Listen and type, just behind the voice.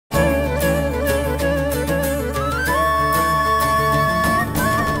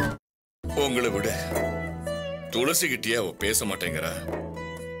உங்களை விட துளசி கிட்டே அவ பேச மாட்டேங்கிறா,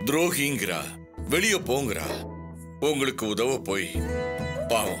 துரோகிங்கிறா, வெளியே போங்கிறா. உங்களுக்கு உதவ போய்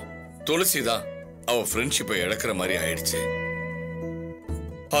பாவம் துளசி தான் அவ ஃப்ரெண்ட்ஷிப்பை இழக்கிற மாதிரி ஆயிடுச்சு.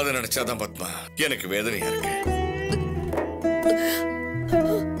 அதை நினைச்சாதான் பத்மா எனக்கு வேதனையா இருக்கு.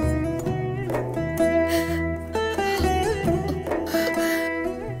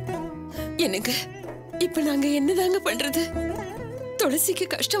 எனக்கு இப்ப நாங்க என்னதாங்க பண்றது? துளசிக்கு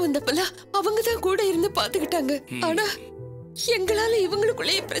கஷ்டம் வந்தப்பெல்லாம் அவங்கதான் கூட இருந்து பாத்துக்கிட்டாங்க. ஆனா எங்களால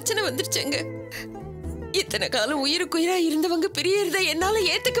இவங்களுக்குள்ளேயே பிரச்சனை வந்துருச்சுங்க. இத்தனை காலம் உயிருக்குயிரா இருந்தவங்க பிரியறத என்னால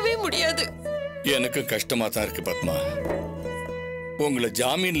ஏத்துக்கவே முடியாது. எனக்கு கஷ்டமா தான் இருக்கு பத்மா. உங்களை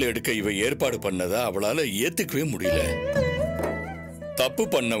ஜாமீன்ல எடுக்க இவ ஏற்பாடு பண்ணதா அவளால ஏத்துக்கவே முடியல. தப்பு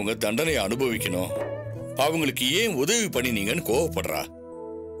பண்ணவங்க தண்டனை அனுபவிக்கணும், அவங்களுக்கு ஏன் உதவி பண்ணினீங்கன்னு கோவப்படுறா.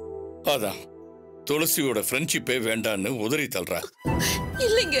 அதான் துளசியோட ஃப்ரெண்ட்ஷிப்பே வேண்டான்னு உதறி தள்ளுறா.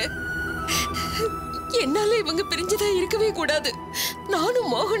 இல்லைங்க, என்னால இவங்க பிரிஞ்சுதான் இருக்கவே கூடாது.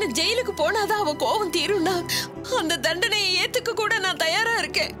 நானும் மோகனும் ஜெயிலுக்கு போனாதான் அவ கோவம் தீரும்னா அந்த தண்டனையை ஏத்துக்க கூட நான் தயாரா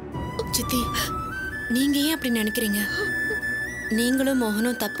இருக்கேன். சித்தி, நீங்க ஏன் அப்படி நினைக்கிறீங்க? நீங்களும்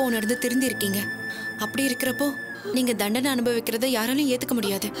மோகனும் தப்பு உணர்ந்து திருந்தி இருக்கீங்க. அப்படி இருக்கிறப்போ நீங்க தண்டனை அனுபவிக்கிறத யாராலும் ஏத்துக்க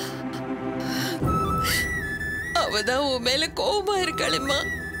முடியாது. அவதான் உன் மேல கோபமா இருக்காளேம்மா.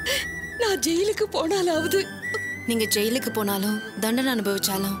 நான் ஜெயிலுக்கு போனாலாவது. நீங்க ஜெயிலுக்கு போனாலும் தண்டனை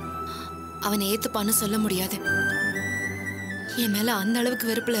அனுபவிச்சாலும் அவனை ஏத்துப்பான்னு சொல்ல முடியாது. என் மேல அந்த அளவுக்கு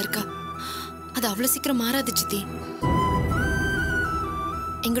வெறுப்புல இருக்கா. அது அவ்வளவு சீக்கிரம் மாறாது சித்தி.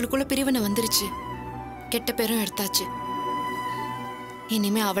 எங்களுக்குள்ள பிரிவினை வந்துருச்சு, கெட்ட பேரும் எடுத்தாச்சு.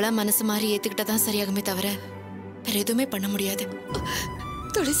 இனிமே அவளா மனசு மாதிரி ஏத்துக்கிட்டதான் சரியாகுமே தவிர வேற எதுவுமே பண்ண முடியாது.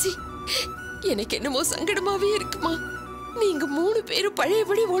 துளசி, எனக்கு என்னமோ சங்கடமாவே இருக்குமா. நீங்க 3 பேரும்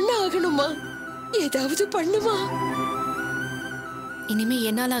பழையபடி ஒண்ணா ஆகணுமா? ஏதாவது பண்ணுமா? இனிமே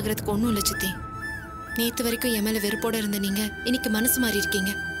என்னால ஆகிறதுக்கு ஒண்ணும் இல்ல சித்தி. நேத்து வரைக்கும் என் மேல வெறுப்போட இருந்த நீங்க இன்னைக்கு மனசு மாறி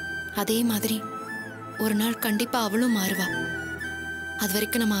இருக்கீங்க. அதே மாதிரி ஒரு நாள் கண்டிப்பா அவளும் மாறுவா. அது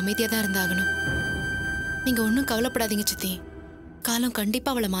வரைக்கும் நம்ம அமைதியா தான் இருந்தாகணும். நீங்க ஒன்னும் கவலைப்படாதீங்க சித்தி. காலம் கண்டிப்பா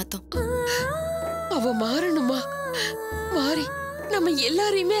அவளை மாத்தும். அவ மாறணுமா? மாறி நம்ம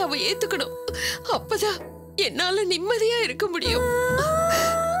எல்லாரையுமே அவ ஏத்துக்கணும். அப்பதான் என்னால நிம்மதியா இருக்க முடியும்.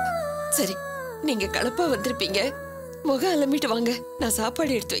 சரி, நீங்க கலப்பா வந்திருப்பீங்க, முகம் அலம்பிட்டு வாங்க. நான்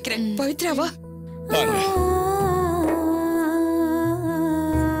சாப்பாடு எடுத்து வைக்கிறேன். பவித்ராவா?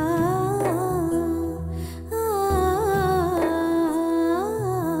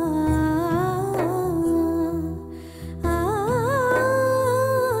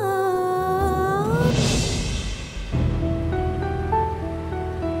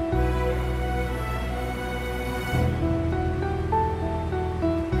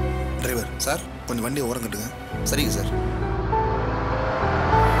 சார், கொஞ்சம் வண்டி ஓரம் கட்டுங்க. சரிங்க சார்.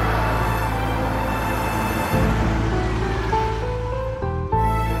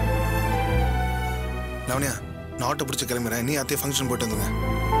 லவனியா, நான் ஆட்டோ பிடிச்சி கிளம்புறேன். நீ அத்தைய ஃபங்க்ஷன் போயிட்டு வந்துங்க.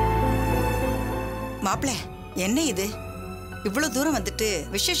 மாப்பிள்ள, என்ன இது? இவ்வளவு தூரம் வந்துட்டு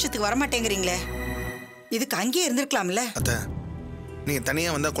விசேஷத்துக்கு வரமாட்டேங்கிறீங்களே? இதுக்கு அங்கேயே இருந்திருக்கலாம்ல? அத்தை, நீங்க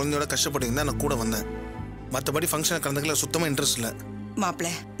தனியா வந்தா குழந்தையோட கஷ்டப்பட்டீங்கன்னா நான் கூட வந்தேன். மற்றபடி ஃபங்க்ஷனை கலந்துக்கல சுத்தமா இன்ட்ரெஸ்ட் இல்லை. மாப்பிள்ள,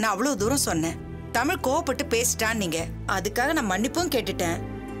 நான் அவ்வளவு தூரம் சொன்னேன். தமிழ் கோவப்பட்டு பேசிட்டான் நீங்க. அதுக்காக நான் மன்னிப்பும் கேட்டுட்டேன்.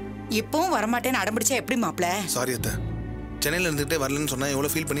 இப்பவும் வரமாட்டேன்னு அடம்பிடிச்சா எப்படி மாப்பிள்ள? சாரி அத்தை, சென்னையில இருந்துகிட்டே வரலன்னு சொன்னா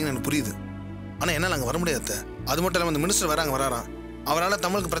எவ்வளவு ஃபீல் பண்ணி எனக்கு புரியுது. ஆனா என்னால அங்க வர முடியாது அத்தை. அது மட்டும் இல்லாம அந்த மினிஸ்டர் வராங்க வராராம். அவரால்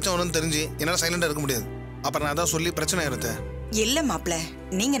தமிழுக்கு பிரச்சனை வரும்னு தெரிஞ்சு என்னால சைலண்டா இருக்க முடியாது. அப்புறம் நான் அதான் சொல்லி பிரச்சனை ஆயிருத்த. இல்ல மாப்பிள்ள,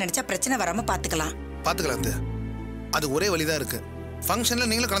 நீங்க நினைச்சா பிரச்சனை வராம பாத்துக்கலாம். பாத்துக்கலாம் அத்தை. அது ஒரே வழிதான் இருக்கு. ஃபங்க்ஷன்ல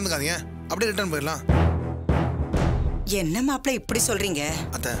நீங்களும் கலந்துக்காதீங்க, அப்படியே ரிட்டர்ன் போயிடலாம். என்ன மாப்பிள்ள இப்படி சொல்றீங்க?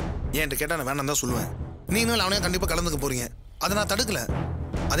 அத்தை, என்கிட்ட கேட்டா நான் வேணாம் தான் சொல்லுவேன். நீங்களும் அவனையும் கண்டிப்பா கலந்துக்க போறீங்க, அதை நான் தடுக்கல.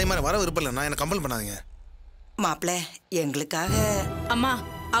 அதே மாதிரி வர விருப்பம் இல்லை, நான் என்ன கம்பல் பண்ணாதீங்க. மாப்பிள்ள, எங்களுக்காக. அம்மா,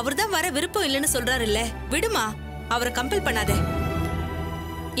 அவர்தான் வர விருப்பம் இல்லைன்னு சொல்றாரு இல்ல, விடுமா, அவரை கம்பல் பண்ணாத.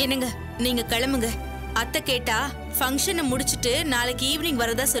 என்னங்க, நீங்க கிளம்புங்க. அத்தை கேட்டா ஃபங்க்ஷனை முடிச்சிட்டு நாளைக்கு ஈவினிங்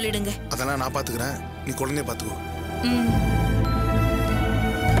வரதா சொல்லிடுங்க. அதெல்லாம் நான் பாத்துக்கிறேன், நீ குழந்தைய பாத்துக்கோ.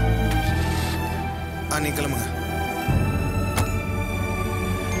 நீ கிளம்புங்க.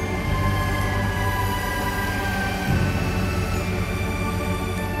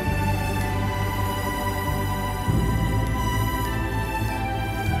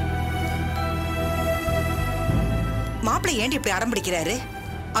 மாப்பிள்ளை ஏன் இப்படி அடம் பிடிக்கிறாரு?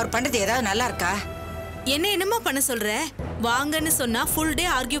 அவர் பண்றது ஏதாவது நல்லா இருக்கா? என்ன என்னமா பண்ண சொல்ற? வாங்கன்னு சொன்னா ஃபுல் டே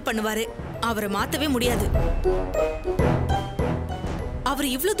ஆர்கியூ பண்ணுவாரு. அவரை மாத்தவே முடியாது. அவர்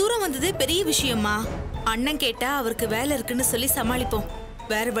இவ்ளோ தூரம் வந்ததே பெரிய விஷயமா? அண்ணன் கேட்டா அவருக்கு வேலை இருக்குன்னு சொல்லி சமாளிப்போம்,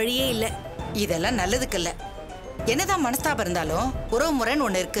 வேற வழியே இல்ல. இதெல்லாம் நல்லதுக்கு இல்ல. என்னதான் மனஸ்தாபம் இருந்தாலும் உறவு முறைன்னு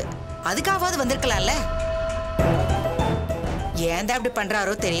ஒண்ணு இருக்கு. அதுக்காவது வந்திருக்கலாம்ல. ஏன் தான் அப்படி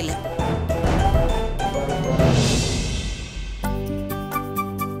பண்றாரோ தெரியல.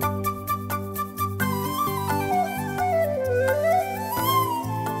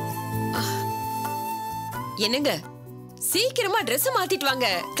 என்னங்க சீக்கிரமா Dress மாத்திட்டு வாங்க,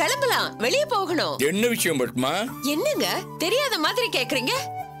 கிளம்பலாம், வெளியே போகணும். என்ன விஷயம் பத்மா? என்னங்க தெரியாத மாதிரி கேக்குறீங்க?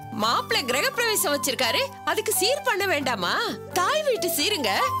 மாப்பிள்ளை கிரகப்பிரவேசம் வச்சிருக்காரு, அதுக்கு சீர் பண்ண வேண்டாமா? தாய் வீட்டு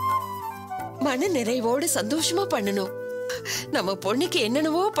சீருங்க. மன நிறைவோடு சந்தோஷமா பண்ணணும். நம்ம பொண்ணுக்கு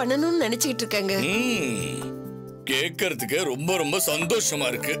என்னென்னவோ பண்ணணும்னு நினைச்சுக்கிட்டு இருக்கேங்க. கேட்கறதுக்கு ரொம்ப ரொம்ப சந்தோஷமா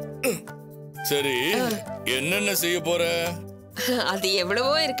இருக்கு. சரி, என்னென்ன செய்ய போற? அது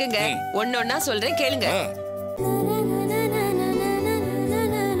எவ்வளவோ இருக்குங்க, ஒன்னொன்னா சொல்றேன் கேளுங்க.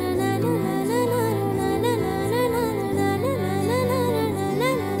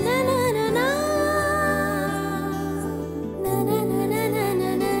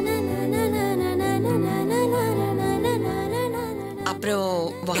 அப்புறம்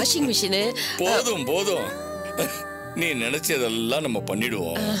வாஷிங் மிஷின். போதும் போதும், நீ நினைச்சதெல்லாம் நம்ம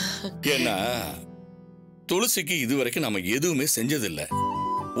பண்ணிடுவோம். ஏன்னா துளசிக்கு இதுவரைக்கும் நம்ம எதுவுமே செஞ்சதில்ல.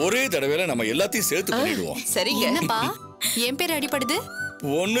 ஒரே தடவையில நம்ம எல்லாத்தையும் சேர்த்து பண்ணிடுவோம். சரிங்க. என்னப்பா என் பேர் அடிபடுது?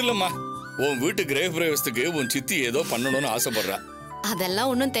 ஒண்ணு இல்லம்மா, உன் வீட்டு கிரகப்பிரவேசத்துக்கு உன் சித்தி ஏதோ பண்ணணும்னு ஆசைப்படுறா.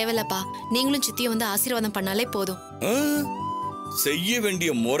 அதெல்லாம் ஒன்றும் தேவையில்லப்பா. நீங்களும் சித்தியை வந்து ஆசீர்வாதம் பண்ணாலே போதும். செய்ய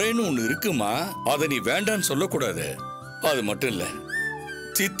வேண்டிய முறைன்னு ஒண்ணு இருக்குமா, அதை நீ வேண்டான்னு சொல்லக்கூடாது. அது மட்டும் இல்ல,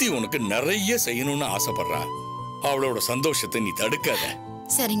 சித்தி உனக்கு நிறைய செய்யணும்னு ஆசைப்படுறா. அவளோட சந்தோஷத்தை நீ தடுக்காத.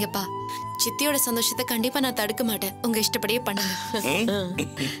 சரிங்கப்பா, சித்தியோட சந்தோஷத்தை கண்டிப்பா நான் தடுக்க மாட்டேன். உங்க இஷ்டப்படியே பண்ணுங்க.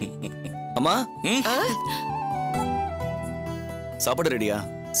 அம்மா, சாப்பாடு ரெடியா?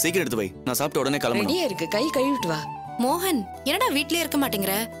 சீக்கிரம் எடுத்து வை, நான் சாப்பிட்ட உடனே கிளம்பணும். ரெடியா இருக்கு, கை கழுவிட்டு வா. மோகன், என்னடா வீட்லயே இருக்க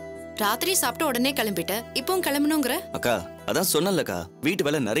மாட்டேங்கிற? ராத்திரி சாப்பிட்ட உடனே கிளம்பிட்ட, இப்பவும் கிளம்பணுங்கிற? அக்கா, அதான் சொன்னேன்லக்கா, வீட்டு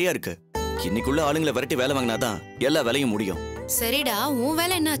வேலை நிறைய இருக்கு. இன்னைக்குள்ள ஆளுங்களை விரட்டி வேலை வாங்கினாதான் எல்லா வேலையும் முடியும். சரிடா, உன்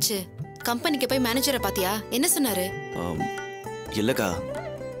வேலை என்னாச்சு? கம்பெனிக்கு போய் மேனேஜரை பாத்தியா? என்ன சொன்னாரு? இல்லக்கா,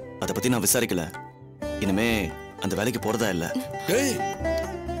 அத பத்தி நான் விசாரிக்கல. இனிமே அந்த வேலைக்கு போறதா இல்ல.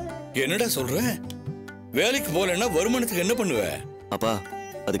 என்னடா சொல்ற? வேலைக்கு போலன்னா வருமானத்துக்கு என்ன பண்ணுவ? அப்பா,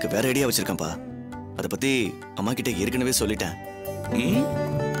 அதுக்கு வேற ஐடியா வச்சிருக்கேன்ப்பா. அத பத்தி அம்மா கிட்ட ஏற்கனவே சொல்லிட்டேன்.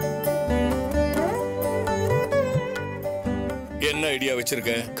 என்ன ஐடியா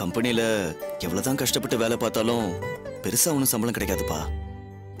வச்சிருக்க? கம்பெனில எவ்வளவுதான் கஷ்டப்பட்டு வேலை பார்த்தாலும் பெருசா ஒன்னும் சம்பளம் கிடைக்காதுப்பா.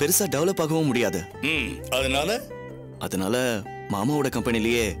 பெருசா டெவலப் ஆகவும் முடியாது. அதனால மாமாவோட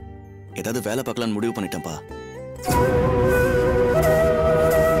கம்பெனிலேயே ஏதாவது வேலை பார்க்கலாம்னு முடிவு பண்ணிட்டேன்ப்பா.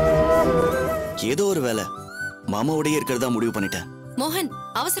 ஏதோ ஒரு வேலை மாமாவோடயே இருக்கிறதா முடிவு பண்ணிட்டேன். மோகன்,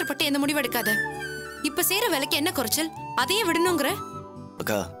 அவசரப்பட்டு எந்த முடிவு எடுக்காத. இப்ப செய்யற வேலைக்கு என்ன குறைச்சல்? அதையே விடணுங்கிற?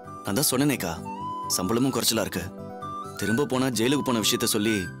 அக்கா, நான் தான் சொன்னேனேக்கா, சம்பளமும் குறைச்சலா இருக்கு. திரும்ப போனா ஜெயிலுக்கு போன விஷயத்த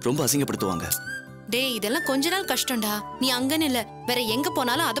சொல்லி ரொம்ப அசிங்கப்படுத்துவாங்க. டேய், இதெல்லாம் கொஞ்ச நாள் கஷ்டம்டா. நீ அங்கன்னு இல்ல, வேற எங்க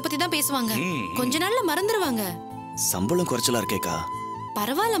போனாலும் அத பத்தி தான் பேசுவாங்க. கொஞ்ச நாள்ல மறந்துடுவாங்க. சம்பளம் குறைச்சலா இருக்கேக்கா.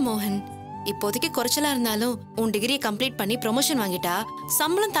 பரவாயில்ல மோகன், இப்போதைக்கு குறைச்சலா இருந்தாலும் உன் டிகிரியை கம்ப்ளீட் பண்ணி ப்ரொமோஷன் வாங்கிட்டா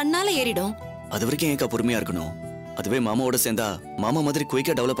சம்பளம் தன்னால ஏறிடும். அது வரைக்கும் ஏக்கா பொறுமையா இருக்கணும்? அதுவே மாமாவோட சேர்ந்தா மாமா மாதிரி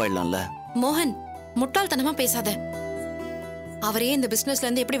குயிக்கா டெவலப் ஆயிடலாம்ல. மோகன், முட்டாள்தனமா பேசாத. அவரையே இந்த பிசினஸ்ல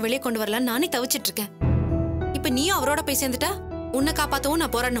இருந்து எப்படி வெளியே கொண்டு வரலாம் நானே தவிச்சிட்டு இருக்கேன். இப்ப நீயும் அவரோட போய் சேர்ந்துட்டா உன்னை காப்பாத்தவும்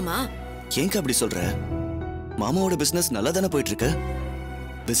நான் போராடணுமா? ஏங்க அப்படி சொல்ற? மாமாவோட பிசினஸ் நல்லா தானே போயிட்டு இருக்கு.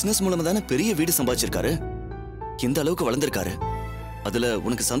 பிசினஸ் மூலமா தானே பெரிய வீடு சம்பாதிச்சிருக்காரு. இந்த அளவுக்கு வளர்ந்திருக்காரு. அதுல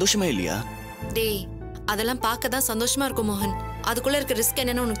உனக்கு சந்தோஷமே இல்லையா? டேய், அதெல்லாம் பார்க்க தான் சந்தோஷமா இருக்கும் மோகன். அதுக்குள்ள இருக்க ரிஸ்க்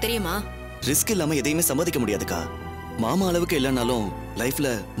என்னன்னு உனக்கு தெரியுமா? ரிஸ்க் இல்லாம எதையுமே சம்பாதிக்க முடியாதுக்கா. மாமா அளவுக்கு இல்லைனாலும் லைஃப்ல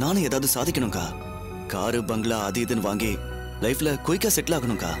நானும் ஏதாவது சாதிக்கணும்க்கா. காரு பங்களா அது இதுன்னு வாங்கி லைஃப்ல குயிக்கா செட்டில்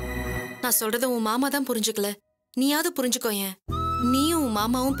ஆகணும்க்கா. நான் சொல்றத உன் மாமா தான் புரிஞ்சுக்கல. நீயாவது புரிஞ்சுக்கோயேன். நீயும் உன்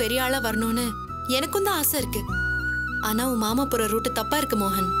மாமாவும் பெரிய ஆளா வரணும்னு எனக்கும் தான் ஆசை இருக்கு. ஆனா உன் மாமா போற ரூட்டு தப்பா இருக்கு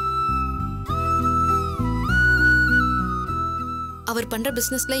மோகன். அவர் பண்ற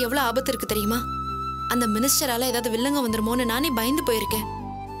பிசினஸ்ல எவ்வளவு ஆபத்து இருக்கு தெரியுமா? அந்த மினிஸ்டரால ஏதாவது வில்லங்க வந்துருமோன்னு நானே பயந்து போயிருக்கேன்.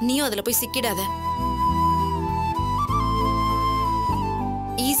 நீயும் அதுல போய் சிக்கிடாத.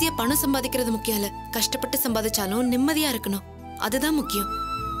 ஈஸியா பணம் சம்பாதிக்கிறது முக்கியம் இல்ல, கஷ்டப்பட்டு சம்பாதிச்சாலும் நிம்மதியா இருக்கணும், அதுதான் முக்கியம்.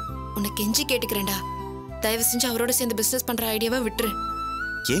 உன்னை கெஞ்சி கேட்டுக்கிறேன்டா, தயவு செஞ்சு அவரோட சேர்ந்து பிசினஸ் பண்ற ஐடியாவை விட்டுரு.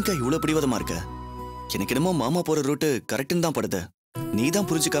 ஏங்கா இவ்வளவு பிடிவாதமா இருக்க? எனக்கு என்னமோ மாமா போற ரூட்டு கரெக்ட்னு தான் படுது. நீ தான்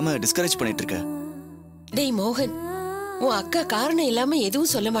புரிஞ்சுக்காம டிஸ்கரேஜ் பண்ணிட்டு இருக்க. டேய் மோகன், உன் அக்கா காரணம் இல்லாம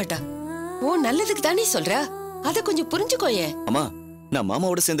எதுவும் சொல்ல மாட்டா. உன் நல்லதுக்கு தானே சொல்றா, அத கொஞ்சம் புரிஞ்சுக்கோயே. அம்மா, நான்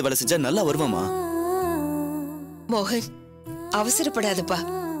மாமாவோட சேர்ந்து வேலை செஞ்சா நல்லா வருவாமா? மோகன், அவசரப்படாதப்பா.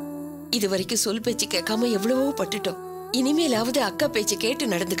 இது வரைக்கும் சொல் பேச்சு கேட்காம எவ்வளவோ பட்டுட்டோம். இனிமேலாவது அக்கா பேச்சு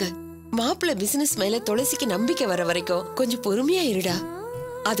கேட்டு நடந்துக்க. மாப்பிள்ள பிசினஸ் மேல துளசிக்கு நம்பிக்கை வர வரைக்கும் கொஞ்சம் பொறுமையா இருடா.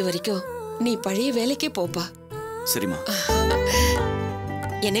 அது வரைக்கும் நீ பழைய வேலைக்கே போப்பா. சரிம்மா.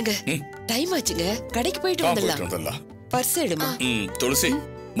 என்னங்க டைம் ஆச்சுங்க, கடைக்கு போயிட்டு வந்துடலாம். பர்ஸ் எடுமா. துளசி,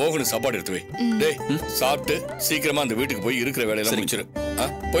 மோகன் சாப்பாடு எடுத்து வை. டேய் சாப்பிட்டு சீக்கிரமா அந்த வீட்டுக்கு போய் இருக்கிற வேலையெல்லாம் முடிச்சிரு.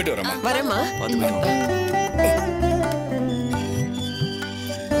 போயிட்டு வரமா. வரமா.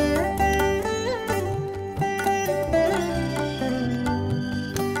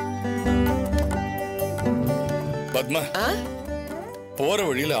 பத்மா, போற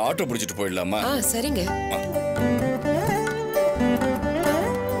வழியில ஆட்டோ பிடிச்சிட்டு போயிடலாமா? சரிங்க.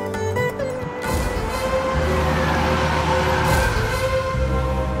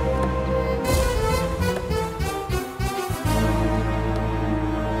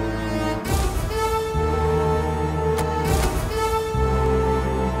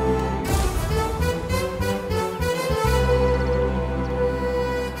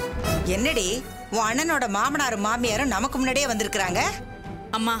 என்னடி உன் அண்ணனோட மாமனாரும் மாமியாரும் நமக்கு முன்னாடியே வந்திருக்காங்க.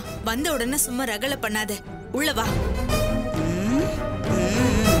 அம்மா வந்த உடனே சும்மா ரகல பண்ணாத, உள்ள வா.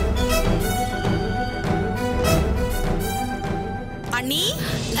 அண்ணி,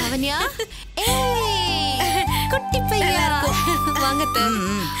 லாவண்யா, குட்டி பையா வாங்க.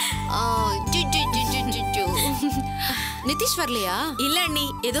 நிதிஷ் வரலையா? இல்ல அண்ணி,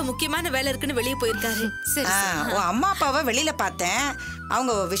 ஏதோ முக்கியமான வேலை இருக்குன்னு வெளியே போயிருக்காரு. உன் அம்மா அப்பாவை வெளியில பார்த்தேன்.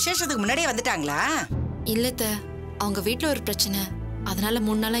 அவங்க விசேஷத்துக்கு முன்னாடியே வந்துட்டாங்களா? இல்லத்த, அவங்க வீட்ல ஒரு பிரச்சனை, அதனால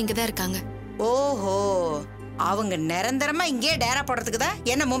 3 நாளா இங்கதான் இருக்காங்க. ஓஹோ, அவங்க நிரந்தரமா இங்கே டேரா போடுறதுக்கு தான்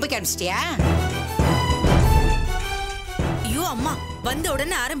என்ன மும்பைக்கு அனுப்பிச்சிட்டியா? ஐயோ அம்மா, வந்த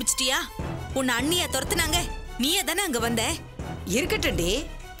உடனே ஆரம்பிச்சிட்டியா? உன்னை அண்ணியா துரத்துனாங்க, நீயே தானே அங்க வந்த? இருக்கட்டும்டி,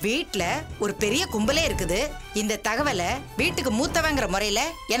 வீட்ல ஒரு பெரிய கும்பலே இருக்குது. இந்த தகவலை வீட்டுக்கு மூத்தவங்கிற முறையில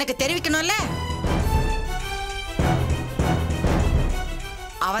எனக்கு தெரிவிக்கணும்ல.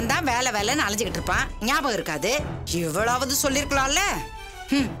 அவன் தான் வேலை வேலைன்னு அலைஞ்சுக்கிட்டு இருப்பான், ஞாபகம் இருக்காது. இவ்வளவு சொல்லிருக்கலாம்ல.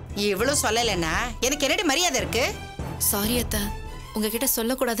 இவ்வளவு சொல்லலைன்னா எனக்கு என்னடி மரியாதை இருக்கு? சாரி அத்தா, உங்ககிட்ட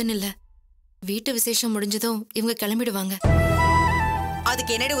சொல்லக்கூடாதுன்னு இல்ல. வீட்டு விசேஷம் முடிஞ்சதும் இவங்க கிளம்பிடுவாங்க.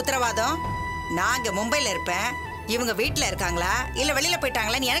 அதுக்கு என்னடி உத்தரவாதம்? நான் இங்க மும்பைல இருப்பேன், இவங்க வீட்டுல இருக்காங்களா இல்ல வெளியில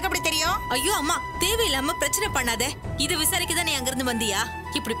போயிட்டாங்களா எனக்கு எப்படி தெரியும்? ஐயோ அம்மா, தேவையில்லாம பிரச்சனை பண்ணாத. இத விசாரிக்க தான் நீ அங்க இருந்து வந்தியா?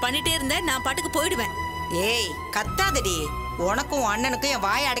 இப்படி பண்ணிட்டே இருந்த நான் பாட்டுக்கு போயிடுவேன். ஏய் கத்தாதடி, உனக்கும் அண்ணனுக்கும் என்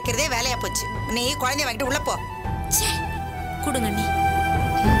வாயை அடைக்கிறதே வேலையா போச்சு. நீ குழந்தைய வாங்கிட்டு உள்ள போ. கொடுங்க நீ.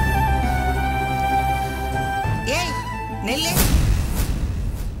 ஏய் நெல்லு,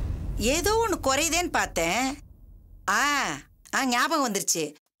 ஏதோ ஒண்ணு குறையுதேன்னு பார்த்தேன். ஞாபகம் வந்துருச்சு.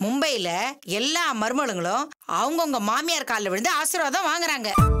 மும்பையில எல்லா மருமகளுங்களும் அவங்கவுங்க மாமியார் காலில் விழுந்து ஆசீர்வாதம் வாங்குறாங்க.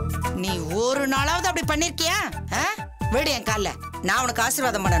 நீ ஒரு நாளாவது அப்படி பண்ணிருக்கியா? விடு என் காலில், நான் உனக்கு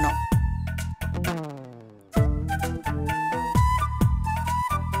ஆசீர்வாதம் பண்ணணும்.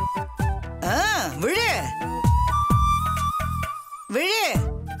 விழு விழு.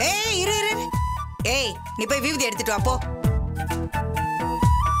 ஏய் இரு இரு. ஏய் நீ போய் விபூதி எடுத்துட்டு வா போ.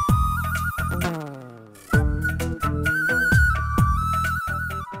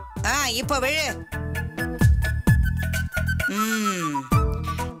 இப்ப விழு.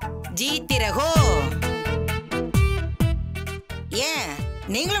 ஜீத்திரகோ. ஏன்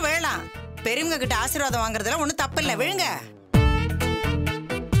நீங்களும் விழலாம். பெரியவங்க கிட்ட ஆசீர்வாதம் வாங்குறதுல ஒண்ணும் தப்பு இல்ல, விழுங்க.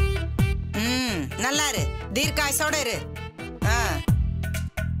 நல்லா இரு, தீர்க்காயசோட இரு.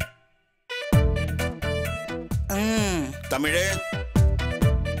 தமிழே,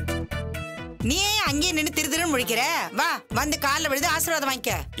 நீ அங்கேயே நின்று திருதிருன்னு முழிக்கிற? வா, வந்து காலில் விழுது ஆசீர்வாதம்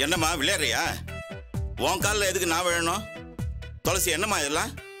வாங்கிக்க. என்னம்மா விளையாடுறியா? உன் காலில் எதுக்கு நான் விழணும்? துளசி, என்னம்மா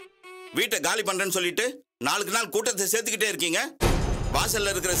இதெல்லாம்? வீட்டை காலி பண்றேன்னு சொல்லிட்டு நாளுக்கு நாள் கூட்டத்தை சேர்த்துக்கிட்டே இருக்கீங்க.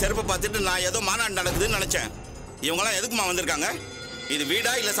 வாசல்ல இருக்கிற செருப்பை பார்த்துட்டு நான் ஏதோ மாநாடு நடக்குதுன்னு நினைச்சேன். இவங்கெல்லாம் எதுக்குமா வந்திருக்காங்க? இது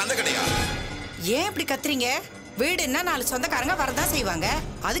வீடா இல்ல சந்தை கடையா? ஏன் இப்படி கத்துறீங்க? வீடுன்னா 4 சொந்தக்காரங்க வரதான் செய்வாங்க,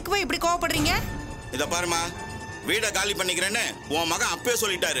 அதுக்கு போய் இப்படி கோவப்படுறீங்க? இத பாருமா, வீடை காலி பண்ணிக்கிறேன்னு உன் மகன் அப்பவே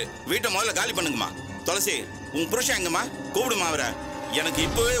சொல்லிட்டாரு. வீட்டை முதல்ல காலி பண்ணுங்கம்மா. துளசி, உன் புருஷன் எங்கம்மா? கூப்பிடுமா அவரை. எனக்கு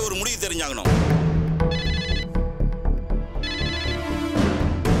இப்பவே ஒரு முடிவு தெரிஞ்சாகணும்.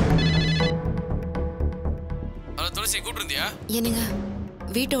 துளசி கூப்பிட்டுருந்தியா? என்னங்க,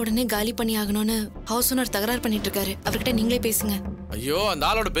 வீட்டை உடனே காலி பண்ணி ஆகணும்னு ஹவுஸ் ஓனர் தகராறு பண்ணிட்டு இருக்காரு. அவர்கிட்ட நீங்களே பேசுங்க. ஐயோ, அந்த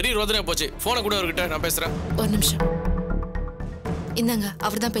ஆளோட பெரிய ரோதனையா போச்சு. போனை கூட அவர்கிட்ட நான் பேசுறேன். ஒரு நிமிஷம் இந்தாங்க,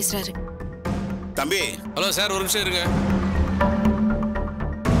 அவர் தான் பேசுறாரு. தம்பி. ஹலோ சார், ஒரு நிமிஷம் இருங்க.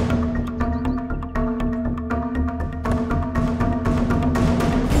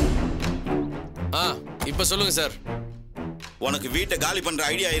 இப்ப சொல்லுங்க சார். உனக்கு வீட்டை காலி பண்ற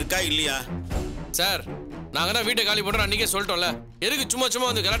ஐடியா இருக்கா இல்லையா? சார், நாங்க தான் வீட்டை காலி பண்றோம் அன்னைக்கே சொல்லிட்டோம்ல. எதுக்கு சும்மா சும்மா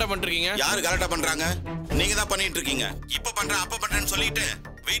வந்து கலாட்டா பண்றீங்க? யாரு கலாட்டா பண்றாங்க? நீங்க தான் பண்ணிட்டு இருக்கீங்க. இப்ப பண்றேன் அப்ப பண்றேன்னு சொல்லிட்டு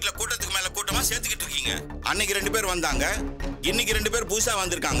வீட்டுல கூட்டத்துக்கு மேல கூட்டமா சேர்த்துக்கிட்டு இருக்கீங்க. அன்னைக்கு 2 பேர் வந்தாங்க, இன்னைக்கு 2 பேர் புதுசா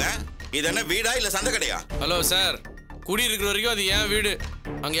வந்திருக்காங்க. இது என்ன வீடா இல்ல சந்தை கடையா? ஹலோ சார், குடி இருக்கிற வரைக்கும் அது ஏன் வீடு.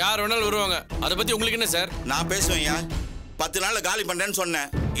 அங்க யார் வேணாலும் வருவாங்க. அதை பத்தி உங்களுக்கு என்ன சார்? நான் பேசுவேன்யா. 10 நாள்ல காலி பண்றேன்னு சொன்னேன்.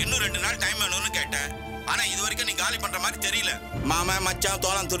 இன்னும் 2 நாள் டைம் வேணும்னு கேட்டேன். ஆனா இது வரைக்கும் நீ காலி பண்ற மாதிரி தெரியல. மாமா மச்சான்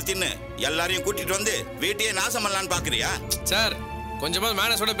தோளம் துருத்தின்னு எல்லாரையும் கூட்டிட்டு வந்து வீட்டையே நாசம் பண்ணலான்னு பாக்குறியா? சார் கொஞ்சமா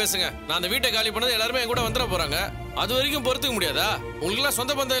மேனஸோட பேசுங்க. நான் அந்த வீட்டை காலி பண்ணது எல்லாருமே என் கூட வந்துட போறாங்க. அது வரைக்கும் பொறுத்துக்க முடியாதா? உங்களுக்கு எல்லாம்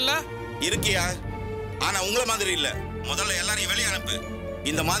சொந்த பந்தம் இல்ல? இருக்கியா? ஆனா உங்கள மாதிரி இல்ல. முதல்ல எல்லாரையும் வெளியே அனுப்பு.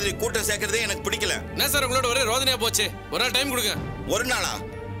 இந்த மாதிரி கூட்டம் சேர்க்கறதே எனக்கு பிடிக்கல. என்ன சார் உங்களோட ஒரே ரோதனையா போச்சு. ஒரு நாள் டைம் கொடுங்க. ஒரு நாளா?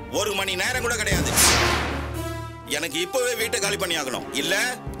 1 மணி நேரம் கூட கிடையாது. எனக்கு இப்பவே வீட்டை காலி பண்ணி ஆகணும்.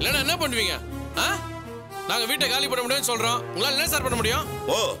 இல்லன்னா என்ன பண்ணுவீங்க? நாங்க வீட்டை காலி பண்ண முடியும்னு சொல்றோம். உங்களால என்ன சார் பண்ண முடியும்?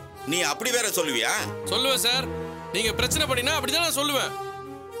 ஓ, நீ அப்படி வேற சொல்லுவியா? சொல்லுவேன் சார். நீங்க பிரச்சனை பண்ணினா அப்படிதான் நான் சொல்லுவேன்.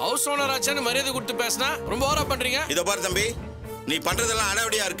 ஹவுஸ் ஓனர் ஆச்சான்னு மரியாதை கொடுத்து பேசினா ரொம்ப ஓவரா பண்றீங்க. இதோ பாரு தம்பி, நீ பண்றதெல்லாம்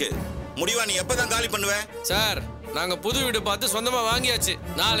அடாவடியா இருக்கு. முடிவா நீ எப்பதான் காலி பண்ணுவ? சார் நாங்க புது வீடு பார்த்து சொந்தமா வாங்கியாச்சு.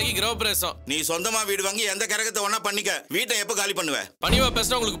 நாளைக்கு கிரகப்பிரவேசம். நீ சொந்தமா வீடு வாங்கி எந்த கரகத்தை ஒண்ணா பண்ணிக்க. வீட்டை எப்ப காலி பண்ணுவ? பணிவா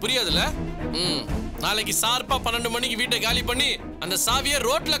பேசினா உங்களுக்கு புரியாதுல்ல? நாளைக்கு ஷார்ப்பா 12 மணிக்கு வீட்டை காலி பண்ணி அந்த சாவியை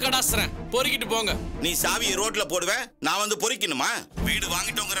ரோட்ல கடாசுறேன். பொறுக்கிட்டு போங்க. நீ சாவியை ரோட்ல போடுவ, நான் வந்து பொறுக்கணுமா? வீடு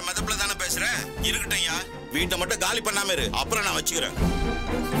வாங்கிட்டோங்கிற மெதப்புல தானே பேசுற. இருக்கட்டையா, வீட்டை மட்டும் காலி பண்ணாம இரு. அப்புறம் நான் வச்சுக்கிறேன்.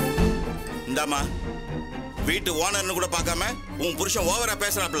 இந்தாமா, வீட்டு ஓனர்னு கூட பார்க்காம உன் புருஷன் ஓவரா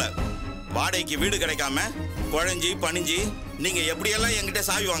பேசுறாப்ல. வாடகைக்கு வீடு கிடைக்காம குழஞ்சி பணிஞ்சு நீங்க எப்படியெல்லாம் என்கிட்ட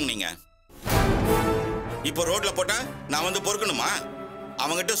சாவி வாங்கினீங்க. இப்போ ரோட்ல போட்டா நான் வந்து பொறுக்கணுமா?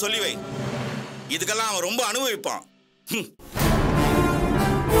 அவங்கிட்ட சொல்லி வை. இதுக்கெல்லாம் அவன் ரொம்ப அனுபவிப்பான்.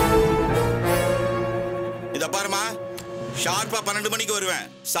 இத பாருமா, ஷார்ப்பா 12 மணிக்கு வருவேன்.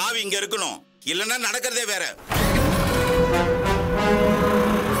 சாவி இங்க இருக்கணும். இல்லன்னா நடக்கிறதே வேற.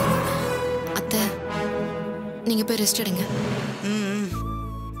 அத்தை, நீங்க போய் ரெஸ்ட் எடுங்க.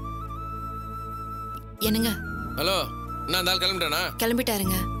 என்னங்க? ஹலோ, என்ன அந்த ஆள் கிளம்பிட்டானா?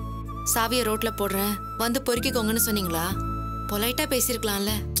 கிளம்பிட்டாருங்க. சாவியை ரோட்ல போடுறேன், வந்து பொறுக்கிக்கோங்கன்னு சொன்னீங்களா? பொலைட்டா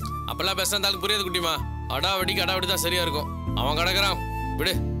பேசிருக்கலாம்ல. அப்பெல்லாம் பேசினா அந்த ஆளுக்கு புரியாது குட்டிமா. அடாவடிக்கு அடாவடி தான் சரியா இருக்கும். அவன் கிடக்குறான்,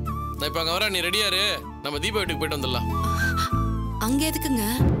 விடு. நான் இப்ப அங்க வர, நீ ரெடியாரு. நம்ம தீபா வீட்டுக்கு போயிட்டு வந்துடலாம். அங்க எதுக்குங்க?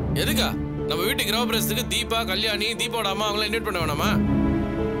 எதுக்கா? நம்ம வீட்டு கிரகப்பிரவேசத்துக்கு தீபா, கல்யாணி, தீபாவோட அம்மா அவங்கள இன்வைட் பண்ண வேணாமா?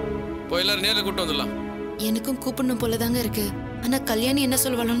 போய் எல்லாரும் நேரில் கூப்பிட்டு வந்துடலாம். எனக்கும் கூப்பிடணும் போலதாங்க இருக்கு. ஆனா கல்யாணி என்ன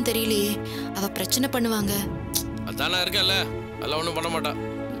சொல்வாளோன்னு தெரியலையே. அவ பிரச்சனை பண்ணுவாங்க. அதானா இருக்கல, அதெல்லாம் ஒன்றும் பண்ண மாட்டா.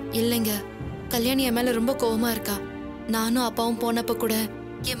 இல்லைங்க, கல்யாணி என் மேல ரொம்ப கோவமா இருக்கா. நானும் அப்பாவும் போனப்ப கூட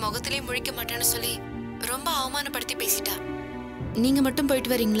என் முகத்திலே முழிக்க மாட்டேன்னு சொல்லி ரொம்ப அவமானப்படுத்தி பேசிட்டா. நீங்க மட்டும்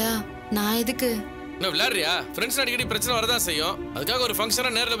போயிட்டு வரீங்களா? நான் எதுக்கு? என்ன விளையாடுறியா? ஃப்ரெண்ட்ஸ் அடிக்கடி பிரச்சனை வரதான் செய்யும். அதுக்காக ஒரு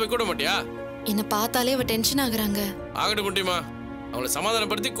ஃபங்க்ஷனா நேரில் போய் கூட மாட்டியா? என்ன பார்த்தாலே அவ டென்ஷன் ஆகுறாங்க. ஆகட்டும் குட்டிமா, அவளை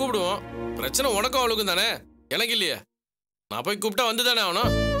சமாதானப்படுத்தி கூப்பிடுவோம். பிரச்சனை உனக்கும் அவளுக்கும் தானே, எனக்கு இல்லையே. நான் போய் கூப்பிட்டா வந்து தானே ஆகணும்.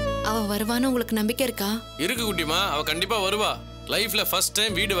 அவ வருவான்னு உங்களுக்கு நம்பிக்கை இருக்கா? இருக்கு குட்டிமா, அவ கண்டிப்பா வருவா. லைஃப்ல ஃபர்ஸ்ட்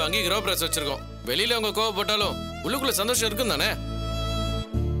டைம் வீடு வாங்கி கிரகப்பிரவேசம் வச்சிருக்கோம். வெளியில அவங்க கோவப்பட்டாலும் உள்ளுக்குள்ள சந்தோஷம் இருக்கும் தானே.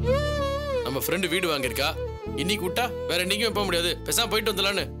 நம்ம ஃப்ரெண்டு வீடு வாங்கியிருக்கா. இன்னைக்கு விட்டா வேற என்னைக்குமே போக முடியாது. பேசாம போயிட்டு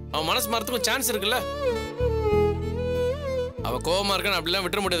வந்துடலான்னு அவன் மனசு மாறத்துக்கும் சான்ஸ் இருக்குல்ல. அவ கோவமா இருக்கான்னு அப்படிலாம்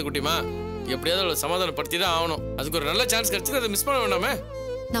விட்டுற முடியாது குட்டிமா. எப்படியாவது அவளை சமாதானப்படுத்தி தான் ஆகணும். அதுக்கு ஒரு நல்ல சான்ஸ் கிடைச்சு அதை மிஸ் பண்ண வேண்டாமே.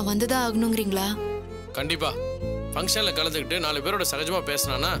 நான் வந்துதான் ஆகணுங்கிறீங்களா? கண்டிப்பா. ஃபங்க்ஷன்ல கலந்துக்கிட்டு 4 பேரோட சகஜமா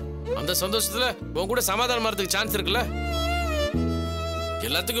பேசினானா அந்த சந்தோஷத்துல உன் கூட சமாதானம் மாறதுக்கு சான்ஸ் இருக்குல்ல.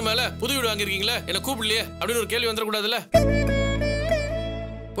 எல்லாத்துக்கும் மேல புது வீடு வாங்கிருக்கீங்களே, என்ன கூப்பிடலையே அப்படின்னு ஒரு கேள்வி வந்துடக்கூடாதுல்ல.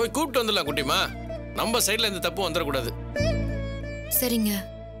 போய் கூப்பிட்டு வந்துடலாம் குட்டிமா. நம்ம சைட்ல இந்த தப்பு வந்துடக்கூடாது. சரிங்க,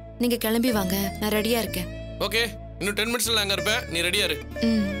 நீங்க கிளம்பி வாங்க, நான் ரெடியா இருக்கேன். ஓகே, இன்னும் 10 மினிட்ஸ்ல நான் அங்க இருப்பேன். நீ ரெடியா இரு.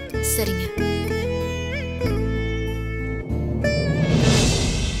 சரிங்க.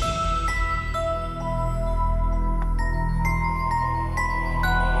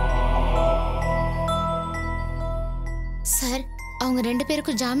 சார், அவங்க 2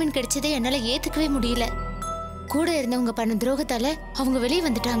 பேருக்கும் ஜாமீன் கிடைச்சதே என்னால ஏத்துக்கவே முடியல. கூட இருந்தவங்க பண்ண துரோகத்தால அவங்க வெளியே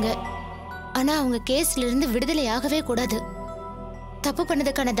வந்துட்டாங்க. ஆனா அவங்க கேஸ்ல இருந்து விடுதலை ஆகவே கூடாது. தப்பு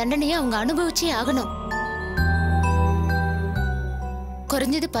பண்ணதுக்கான தண்டனையை அவங்க அனுபவிச்சே ஆகணும்.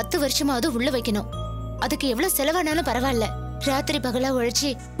 குறைஞ்சது 10 வருஷமாவது உள்ள வைக்கணும். அதுக்கு எவ்வளவு செலவானாலும் பரவாயில்ல. ராத்திரி பகலா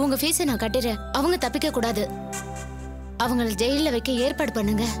உழைச்சி உங்க ஃபீஸை நான் கட்டிடுறேன். அவங்க தப்பிக்க கூடாது. அவங்கள ஜெயில வைக்க ஏற்பாடு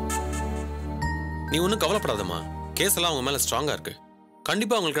பண்ணுங்க. நீ ஒன்னும் கவலைப்படாதம்மா. கேஸ் எல்லாம் அவங்க மேல ஸ்ட்ராங்கா இருக்கு.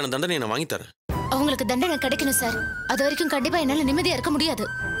 கண்டிப்பா அவங்களுக்கான தண்டனை நான் வாங்கி தரேன். அவங்களுக்கு தண்டனை கிடைக்கணும் சார். அது வரைக்கும் கண்டிப்பா என்னால நிம்மதியா இருக்க முடியாது.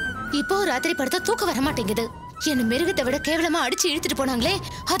 இப்போ ராத்திரி படுத்தா தூக்கம் வர மாட்டேங்குது. என்ன மிருகத்தை விட கேவலமா அடிச்சு இழுத்துட்டு போனாங்களே,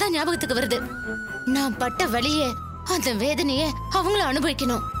 அதான் ஞாபகத்துக்கு வருது. நான் பட்ட வலிய, அந்த வேதனைய அவங்கள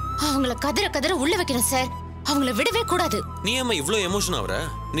அனுபவிக்கணும். அவங்கள கதற கதற உள்ள வைக்கணும் சார். அவங்கள விடவே கூடாது. நீ ஏமா இவ்ளோ எமோஷன் ஆவற?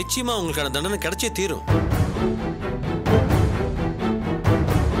 நிச்சயமா அவங்களுக்கான தண்டனை கிடைச்சே தீரும்.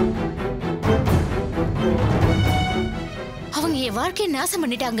 என் வாழ்க்கையை நாசம்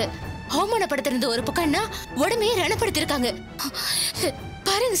பண்ணிட்டாங்க. அவமானப்படுத்துறது ஒரு பக்கம்னா உடமையை ரணப்படுத்திருக்காங்க.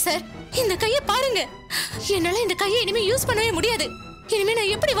 பாருங்க சார், இந்த கையை பாருங்க. என்னால இந்த கையை இனிமே யூஸ் பண்ணவே முடியாது. இனிமே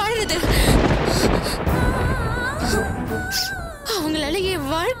நான் எப்படி வாழறது? அவங்களால என்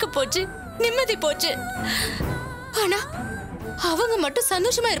வாழ்க்கை போச்சு, நிம்மதி போச்சு. ஆனா அவங்க மட்டும்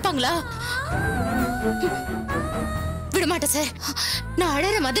சந்தோஷமா இருப்பாங்களா? விடமாட்டேன் சார். நான்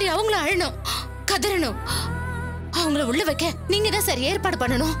அழற மாதிரி அவங்களும் அழணும், கதறணும். அவங்கள உள்ள வைக்க நீங்க தான் சார் ஏற்பாடு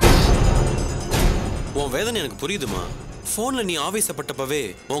பண்ணணும். உன் வேதனை எனக்கு புரியுதுமா. போன்ல நீ ஆவேசப்பட்டப்பவே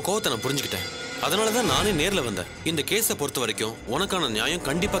உன் கோவத்தை நான் புரிஞ்சுக்கிட்டேன். அதனாலதான் நானே நேர்ல வந்தேன். இந்த கேஸை பொறுத்த வரைக்கும் உனக்கான நியாயம்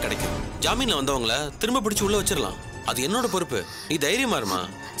கண்டிப்பா கிடைக்கும். ஜாமீன்ல வந்தவங்கள திரும்ப பிடிச்சு உள்ள வச்சிடலாம். அது என்னோட பொறுப்பு. நீ தைரியமா இருமா.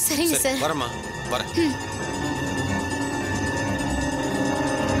 சரிங்க சார். வரமா, வரேன்.